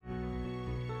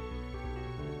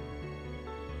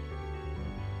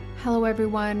Hello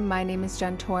everyone, my name is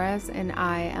Jen Torres and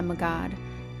I am a God,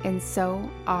 and so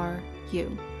are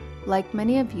you. Like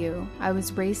many of you, I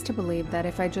was raised to believe that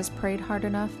if I just prayed hard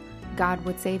enough, God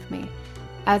would save me.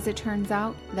 As it turns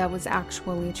out, that was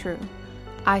actually true.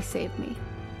 I saved me.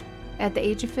 At the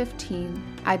age of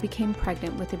 15, I became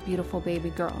pregnant with a beautiful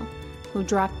baby girl who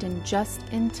dropped in just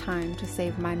in time to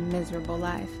save my miserable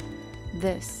life.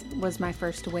 This was my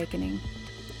first awakening.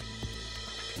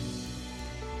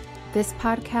 This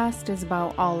podcast is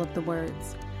about all of the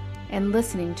words and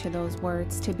listening to those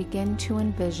words to begin to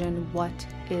envision what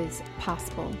is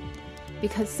possible.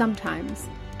 Because sometimes,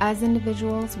 as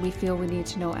individuals, we feel we need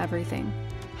to know everything,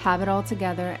 have it all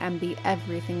together, and be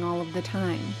everything all of the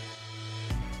time.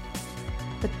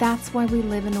 But that's why we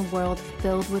live in a world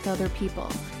filled with other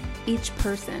people. Each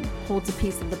person holds a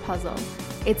piece of the puzzle.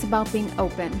 It's about being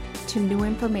open to new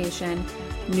information,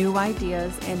 new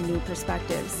ideas, and new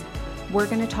perspectives. We're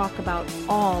going to talk about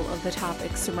all of the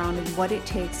topics surrounding what it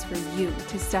takes for you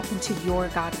to step into your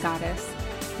God Goddess.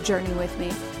 Journey with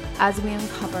me as we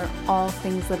uncover all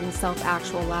things living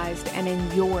self-actualized and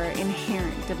in your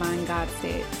inherent divine God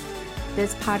state.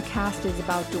 This podcast is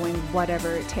about doing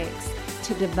whatever it takes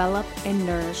to develop and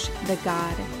nourish the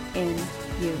God in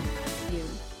you.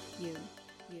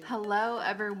 Hello,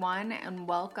 everyone, and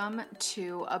welcome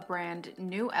to a brand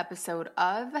new episode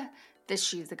of the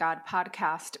She's a God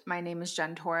podcast. My name is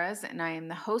Jen Torres, and I am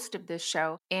the host of this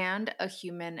show and a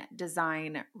human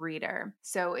design reader.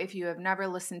 So if you have never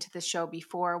listened to the show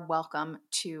before, welcome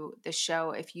to the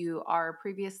show. If you are a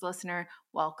previous listener,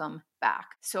 welcome back.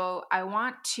 So I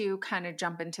want to kind of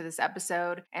jump into this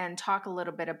episode and talk a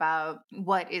little bit about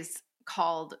what is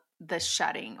called the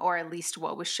shedding, or at least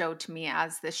what was showed to me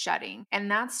as the shedding.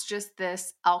 And that's just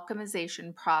this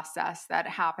alchemization process that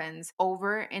happens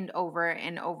over and over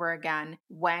and over again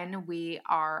when we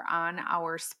are on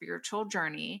our spiritual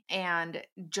journey and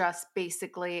just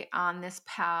basically on this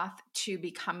path to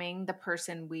becoming the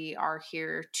person we are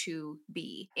here to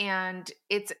be. And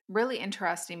it's really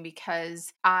interesting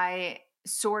because I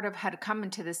sort of had come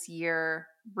into this year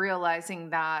realizing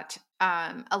that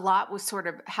a lot was sort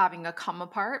of having a come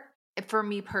apart. For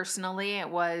me personally, it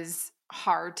was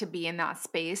hard to be in that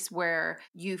space where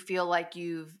you feel like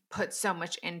you've put so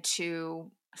much into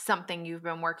something you've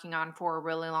been working on for a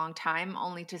really long time,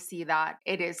 only to see that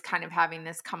it is kind of having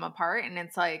this come apart. And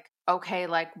it's like, okay,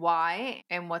 like why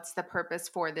and what's the purpose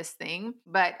for this thing?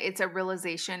 But it's a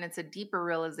realization, it's a deeper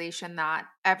realization that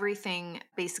everything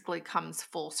basically comes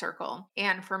full circle.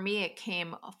 And for me, it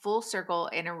came full circle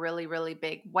in a really, really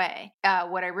big way.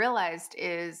 What I realized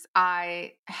is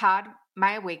I had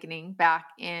my awakening back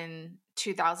in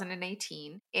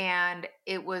 2018, and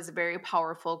it was a very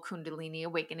powerful Kundalini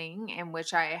awakening in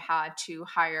which I had to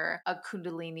hire a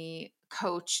Kundalini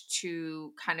coach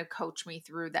to kind of coach me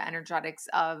through the energetics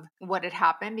of what had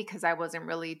happened, because I wasn't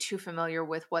really too familiar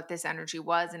with what this energy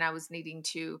was, and I was needing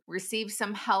to receive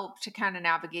some help to kind of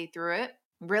navigate through it.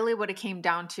 Really what it came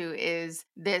down to is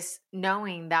this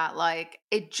knowing that like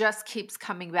it just keeps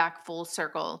coming back full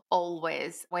circle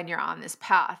always when you're on this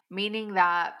path, meaning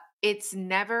that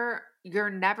you're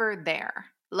never there.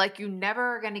 Like you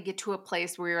never are going to get to a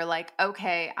place where you're like,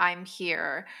 okay, I'm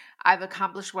here. I've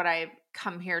accomplished what I've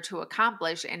come here to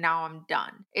accomplish and now I'm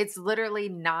done. It's literally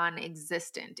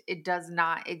non-existent. It does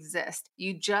not exist.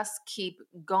 You just keep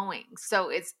going. So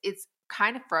it's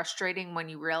kind of frustrating when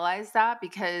you realize that,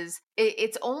 because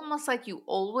it's almost like you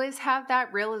always have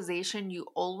that realization. You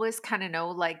always kind of know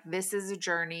like this is a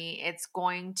journey. It's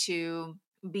going to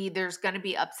there's going to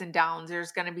be ups and downs.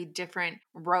 There's going to be different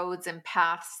roads and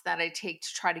paths that I take to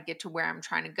try to get to where I'm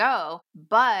trying to go.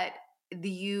 But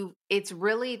it's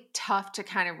really tough to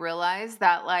kind of realize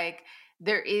that like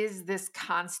there is this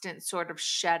constant sort of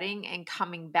shedding and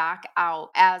coming back out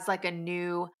as like a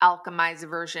new alchemized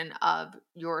version of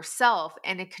yourself.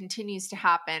 And it continues to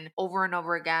happen over and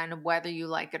over again, whether you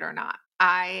like it or not.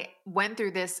 I went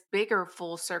through this bigger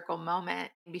full circle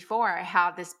moment before I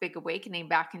had this big awakening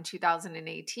back in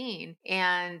 2018.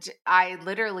 And I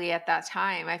literally at that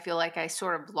time, I feel like I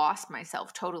sort of lost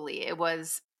myself totally. It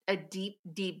was a deep,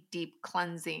 deep, deep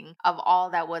cleansing of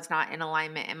all that was not in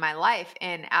alignment in my life.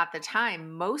 And at the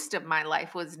time, most of my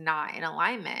life was not in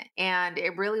alignment. And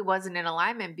it really wasn't in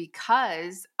alignment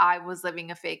because I was living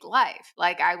a fake life.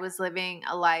 Like I was living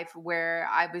a life where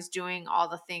I was doing all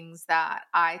the things that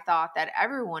I thought that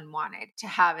everyone wanted to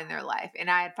have in their life. And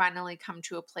I had finally come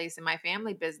to a place in my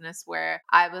family business where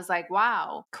I was like,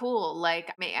 wow, cool.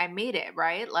 Like I made it,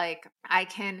 right? Like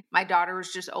my daughter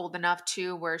was just old enough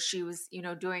too, where she was,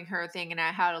 doing her thing and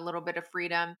I had a little bit of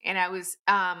freedom. And I was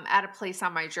at a place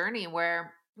on my journey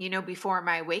where before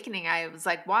my awakening, I was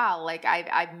like, wow, like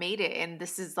I've made it. And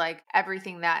this is like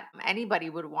everything that anybody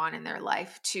would want in their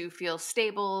life, to feel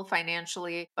stable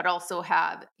financially, but also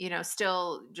have,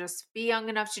 still just be young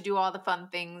enough to do all the fun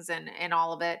things and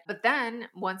all of it. But then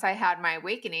once I had my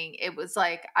awakening, it was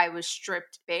like I was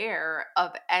stripped bare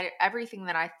of everything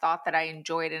that I thought that I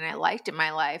enjoyed and I liked in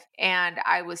my life. And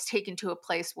I was taken to a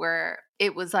place where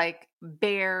it was like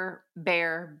bare,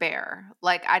 bare, bare.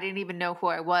 Like I didn't even know who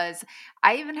I was.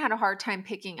 I even had a hard time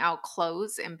picking out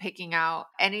clothes and picking out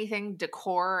anything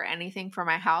decor or anything for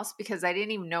my house, because I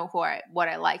didn't even know what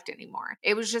I liked anymore.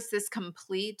 It was just this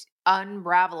complete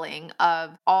unraveling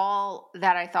of all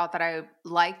that I thought that I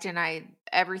liked and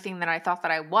everything that I thought that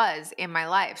I was in my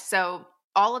life. So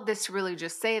all of this to really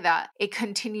just say that it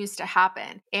continues to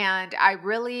happen. And I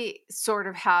really sort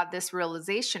of had this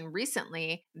realization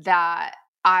recently that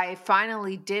I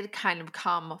finally did kind of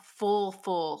come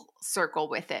full circle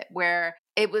with it, where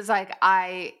it was like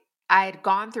I had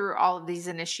gone through all of these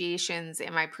initiations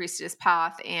in my priestess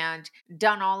path and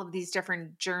done all of these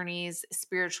different journeys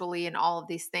spiritually and all of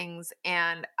these things.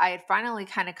 And I had finally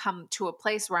kind of come to a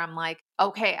place where I'm like,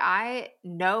 okay, I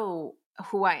know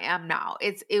who I am now.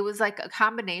 It was like a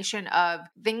combination of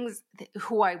things,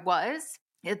 who I was,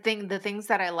 the things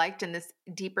that I liked, and this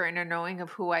deeper inner knowing of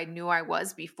who I knew I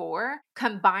was before,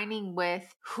 combining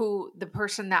with who the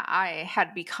person that I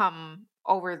had become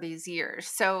over these years.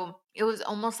 So it was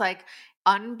almost like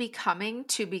unbecoming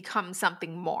to become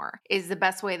something more, is the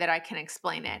best way that I can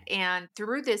explain it. And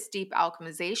through this deep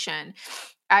alchemization,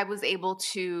 I was able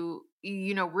to,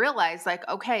 realize like,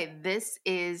 okay, this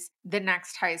is the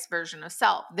next highest version of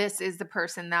self. This is the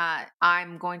person that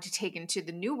I'm going to take into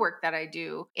the new work that I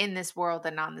do in this world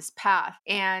and on this path.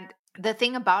 And the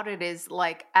thing about it is,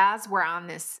 like, as we're on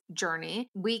this journey,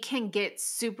 we can get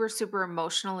super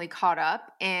emotionally caught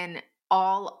up in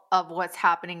all of what's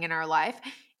happening in our life.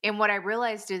 And what I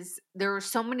realized is there were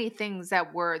so many things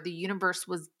that the universe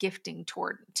was gifting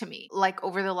toward to me, like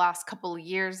over the last couple of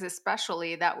years,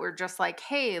 especially, that were just like,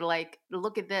 hey, like,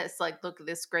 look at this, like, look at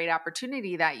this great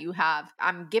opportunity that you have.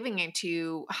 I'm giving it to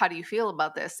you. How do you feel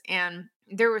about this? And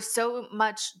there was so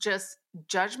much just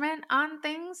judgment on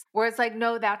things where it's like,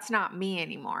 no, that's not me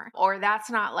anymore, or that's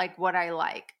not like what I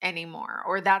like anymore,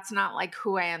 or that's not like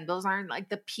who I am. Those aren't like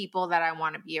the people that I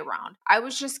want to be around. I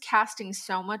was just casting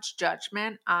so much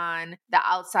judgment on the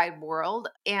outside world,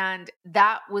 and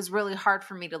that was really hard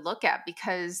for me to look at,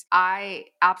 because I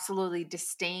absolutely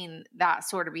disdain that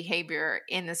sort of behavior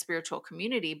in the spiritual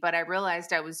community. But I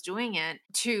realized I was doing it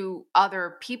to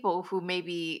other people who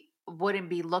maybe wouldn't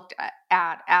be looked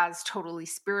at as totally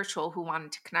spiritual, who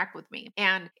wanted to connect with me.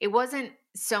 And it wasn't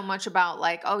so much about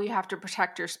like, oh, you have to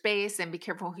protect your space and be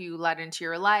careful who you let into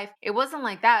your life. It wasn't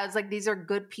like that. It was like, these are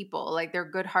good people, like they're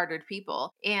good-hearted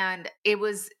people. And it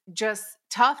was just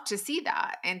tough to see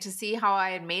that, and to see how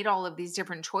I had made all of these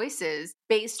different choices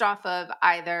based off of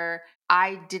either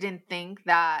I didn't think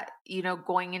that,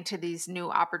 going into these new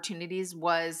opportunities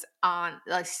was on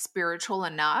like spiritual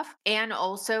enough. And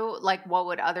also, like, what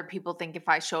would other people think if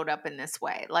I showed up in this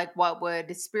way? Like, what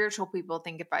would spiritual people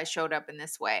think if I showed up in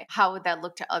this way? How would that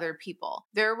look to other people?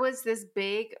 There was this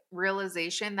big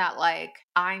realization that, like,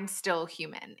 I'm still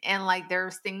human, and like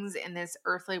there's things in this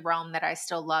earthly realm that I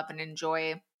still love and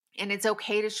enjoy. And it's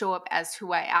okay to show up as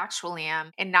who I actually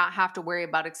am and not have to worry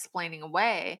about explaining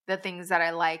away the things that I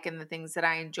like and the things that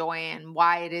I enjoy and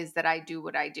why it is that I do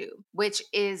what I do, which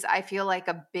is, I feel like,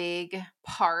 a big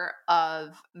part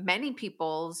of many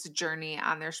people's journey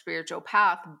on their spiritual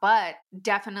path, but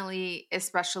definitely,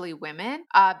 especially women,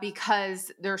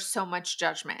 because there's so much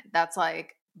judgment that's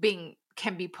like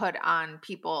can be put on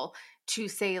people to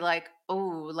say like,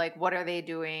 oh, like, what are they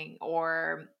doing?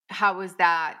 Or how is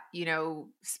that,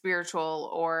 spiritual?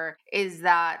 Or is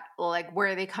that, like, where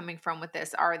are they coming from with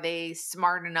this? Are they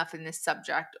smart enough in this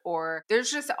subject? Or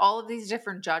there's just all of these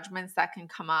different judgments that can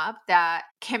come up that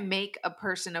can make a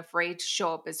person afraid to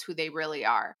show up as who they really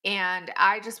are. And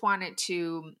I just wanted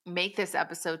to make this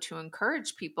episode to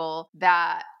encourage people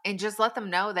that, and just let them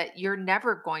know that you're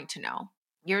never going to know.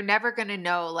 You're never going to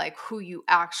know like who you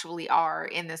actually are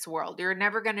in this world. You're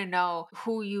never going to know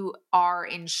who you are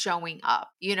in showing up.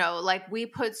 Like, we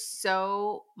put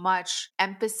so much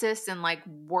emphasis and like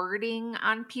wording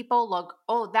on people. Like,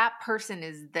 oh, that person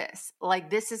is this. Like,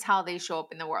 this is how they show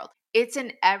up in the world. It's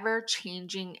an ever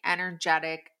changing,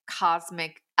 energetic,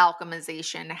 cosmic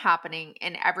alchemization happening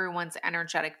in everyone's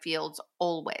energetic fields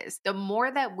always. The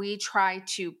more that we try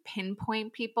to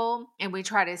pinpoint people and we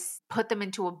try to put them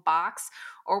into a box,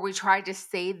 or we try to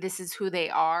say this is who they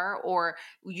are, or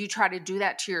you try to do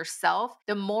that to yourself,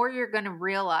 the more you're going to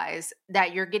realize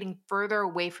that you're getting further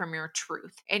away from your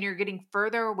truth and you're getting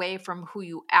further away from who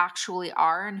you actually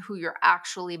are and who you're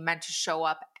actually meant to show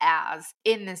up as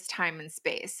in this time and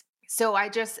space. So I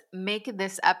just make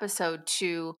this episode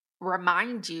to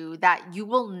remind you that you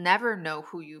will never know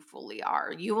who you fully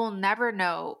are. You will never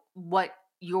know what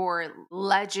your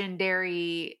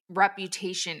legendary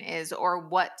reputation is or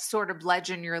what sort of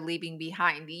legend you're leaving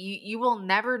behind. You will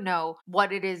never know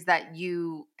what it is that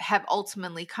you have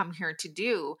ultimately come here to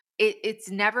do. It's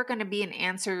never going to be an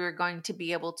answer you're going to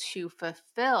be able to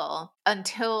fulfill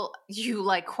until you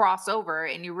like cross over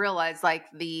and you realize like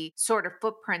the sort of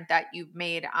footprint that you've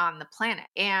made on the planet.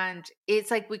 And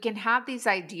it's like we can have these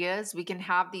ideas, we can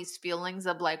have these feelings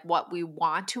of like what we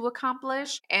want to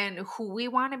accomplish and who we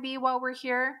want to be while we're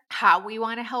here, how we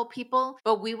want to help people,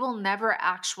 but we will never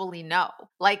actually know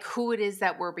like who it is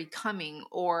that we're becoming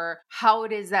or how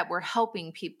it is that we're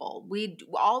helping people.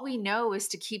 All we know is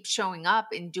to keep showing up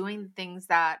and doing things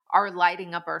that are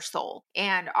lighting up our soul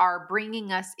and are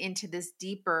bringing us into this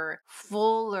deeper,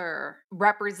 fuller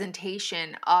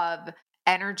representation of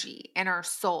energy in our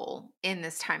soul in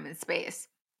this time and space.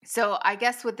 So I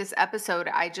guess with this episode,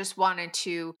 I just wanted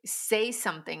to say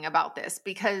something about this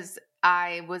because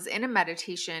I was in a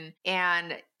meditation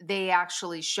and they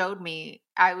actually showed me,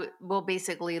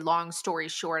 basically, long story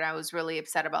short, I was really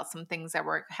upset about some things that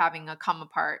were having a come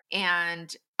apart.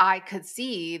 And I could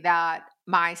see that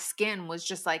my skin was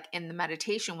just like in the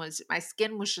meditation my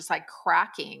skin was just like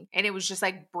cracking and it was just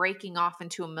like breaking off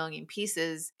into a million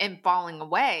pieces and falling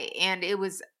away. And it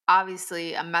was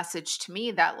obviously a message to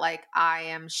me that like I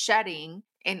am shedding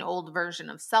an old version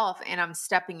of self and I'm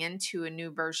stepping into a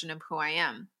new version of who I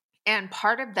am. And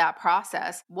part of that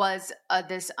process was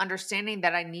this understanding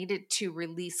that I needed to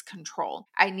release control.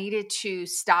 I needed to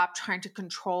stop trying to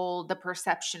control the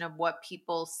perception of what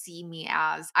people see me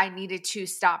as. I needed to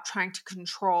stop trying to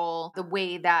control the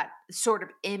way that sort of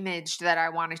image that I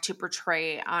wanted to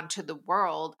portray onto the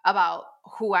world about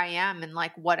who I am and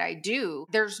like what I do.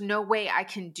 There's no way I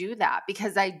can do that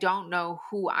because I don't know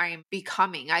who I'm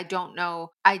becoming. I don't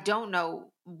know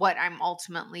what I'm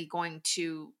ultimately going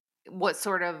to what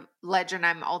sort of legend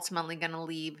I'm ultimately going to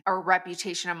leave or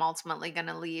reputation I'm ultimately going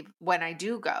to leave when I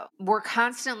do go. We're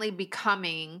constantly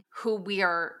becoming who we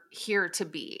are here to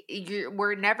be.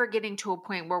 We're never getting to a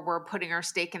point where we're putting our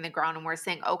stake in the ground and we're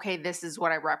saying, okay, this is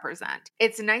what I represent.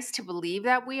 It's nice to believe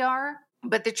that we are,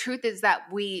 but the truth is that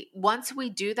once we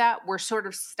do that, we're sort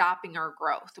of stopping our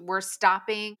growth. We're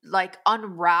stopping like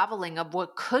unraveling of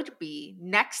what could be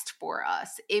next for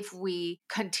us if we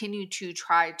continue to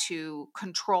try to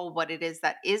control what it is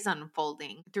that is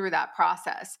unfolding through that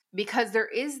process. Because there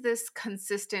is this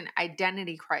consistent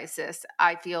identity crisis,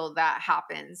 I feel, that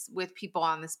happens with people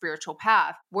on the spiritual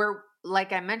path where,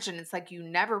 like I mentioned, it's like you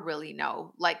never really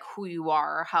know like who you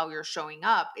are or how you're showing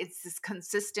up. It's this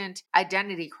consistent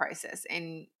identity crisis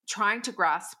and trying to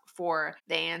grasp for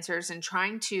the answers and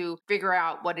trying to figure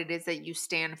out what it is that you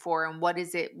stand for and what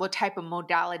type of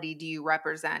modality do you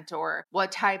represent or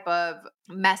what type of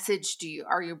message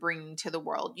are you bringing to the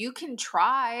world. You can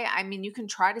try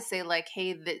to say like,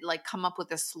 hey, like come up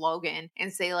with a slogan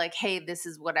and say like, hey, this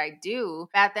is what I do.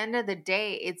 But at the end of the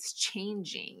day, it's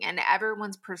changing and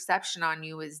everyone's perception on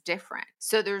you is different.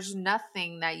 So there's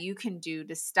nothing that you can do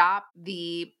to stop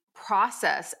the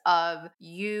process of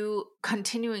you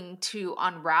continuing to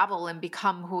unravel and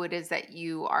become who it is that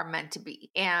you are meant to be.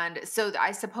 And so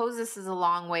I suppose this is a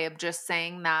long way of just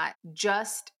saying that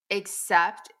just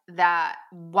accept that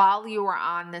while you are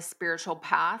on this spiritual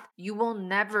path, you will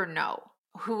never know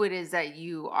who it is that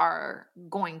you are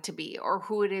going to be or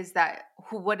what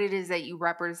it is that you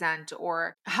represent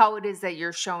or how it is that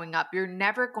you're showing up. You're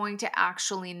never going to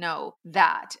actually know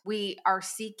that. We are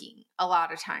seeking a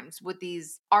lot of times with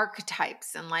these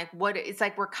archetypes and like it's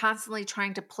like we're constantly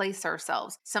trying to place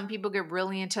ourselves. Some people get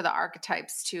really into the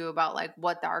archetypes too about like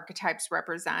what the archetypes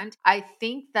represent. I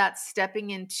think that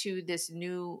stepping into this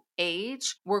new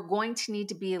age, we're going to need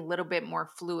to be a little bit more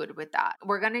fluid with that.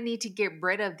 We're going to need to get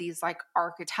rid of these like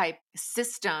archetype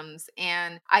systems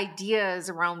and ideas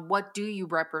around what do you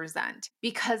represent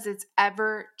because it's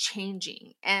ever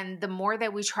changing. And the more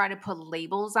that we try to put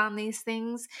labels on these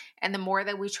things and the more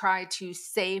that we try to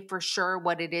say for sure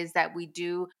what it is that we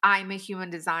do, I'm a human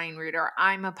design reader,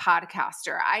 I'm a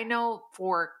podcaster. I know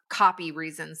for copy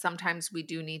reasons, sometimes we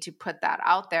do need to put that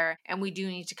out there, and we do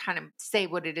need to kind of say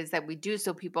what it is that we do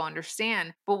so people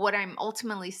understand. But what I'm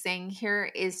ultimately saying here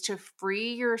is to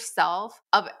free yourself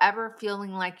of ever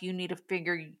feeling like you need to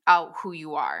figure out who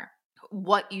you are,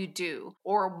 what you do,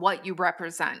 or what you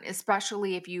represent,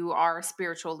 especially if you are a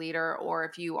spiritual leader or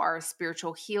if you are a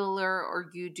spiritual healer or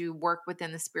you do work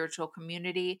within the spiritual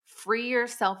community. Free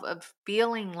yourself of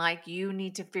feeling like you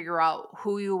need to figure out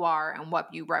who you are and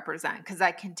what you represent, because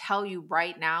I can tell you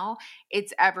right now,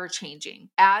 it's ever changing.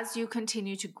 As you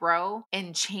continue to grow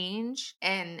and change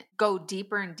and go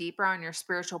deeper and deeper on your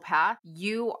spiritual path,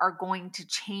 you are going to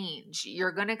change.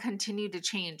 You're going to continue to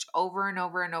change over and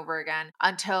over and over again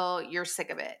until you're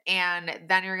sick of it. And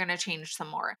then you're going to change some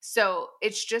more. So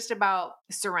it's just about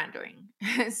surrendering,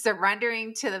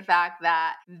 surrendering to the fact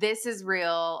that this is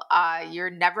real. You're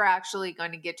never actually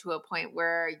going to get to a point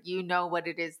where you know what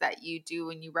it is that you do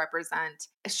and you represent.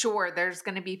 Sure, there's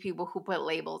going to be people who put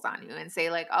labels on you and say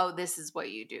like, oh, this is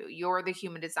what you do. You're the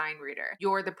human design reader.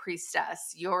 You're the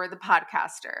priestess. You're the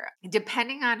podcaster.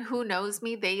 Depending on who knows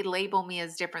me, they label me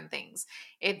as different things.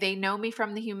 If they know me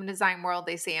from the human design world,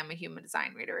 they say I'm a human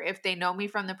design reader. If they know me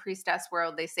from the priestess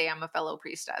world, they say I'm a fellow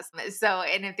priestess. So,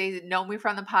 and if they know me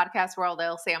from the podcast world,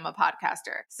 they'll say I'm a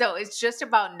podcaster. So it's just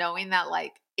about knowing that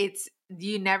like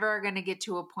you never are going to get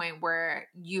to a point where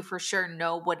you for sure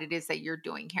know what it is that you're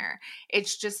doing here.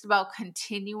 It's just about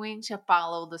continuing to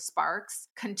follow the sparks,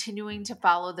 continuing to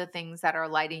follow the things that are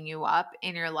lighting you up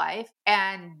in your life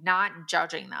and not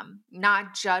judging them,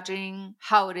 not judging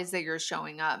how it is that you're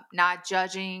showing up, not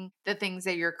judging the things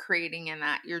that you're creating and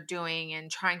that you're doing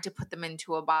and trying to put them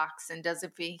into a box and does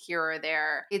it fit here or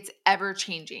there. It's ever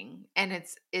changing and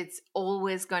it's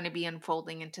always going to be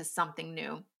unfolding into something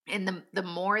new. And the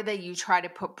more that you try to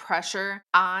put pressure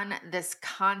on this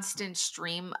constant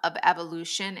stream of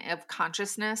evolution of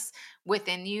consciousness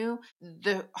within you,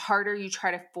 the harder you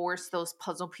try to force those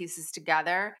puzzle pieces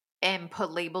together and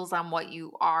put labels on what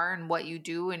you are and what you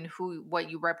do and what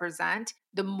you represent,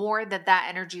 the more that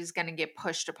energy is going to get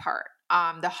pushed apart.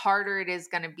 The harder it is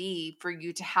going to be for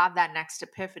you to have that next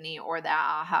epiphany or that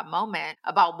aha moment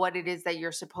about what it is that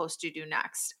you're supposed to do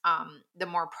next. The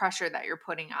more pressure that you're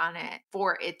putting on it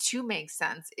for it to make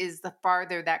sense is the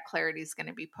farther that clarity is going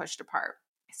to be pushed apart.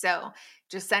 So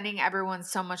just sending everyone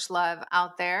so much love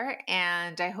out there.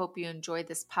 And I hope you enjoyed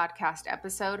this podcast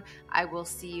episode. I will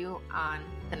see you on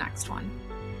the next one.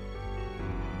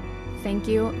 Thank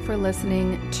you for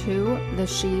listening to the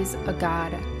She's a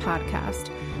God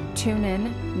podcast. Tune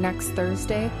in next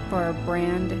Thursday for a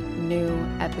brand new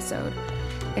episode.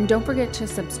 And don't forget to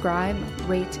subscribe,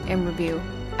 rate, and review.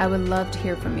 I would love to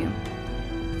hear from you.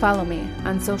 Follow me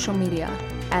on social media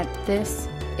at This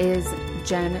Is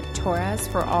Jen Torres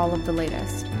for all of the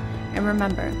latest. And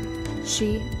remember,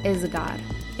 she is a God,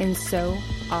 and so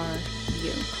are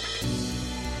you.